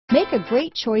Make a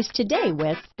great choice today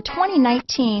with the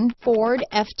 2019 Ford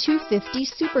F-250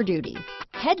 Super Duty.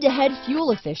 Head-to-head fuel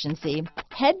efficiency,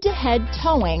 head-to-head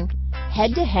towing,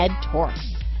 head-to-head torque.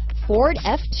 Ford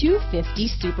F-250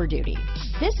 Super Duty.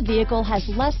 This vehicle has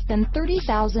less than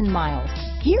 30,000 miles.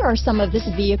 Here are some of this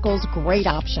vehicle's great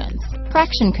options: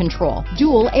 traction control,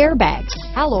 dual airbags,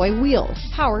 alloy wheels,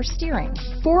 power steering,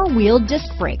 four-wheel disc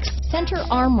brakes, center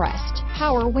armrest,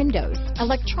 power windows,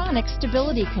 electronic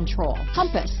stability control,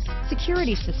 compass,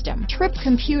 security system, trip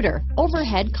computer,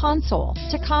 overhead console,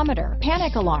 tachometer,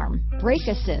 panic alarm, brake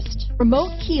assist,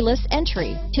 remote keyless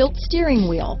entry, tilt steering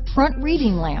wheel, front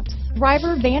reading lamps,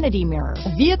 driver vanity mirror.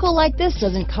 A vehicle like this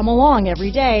doesn't come along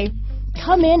every day.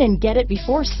 Come in and get it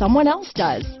before someone else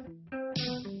does.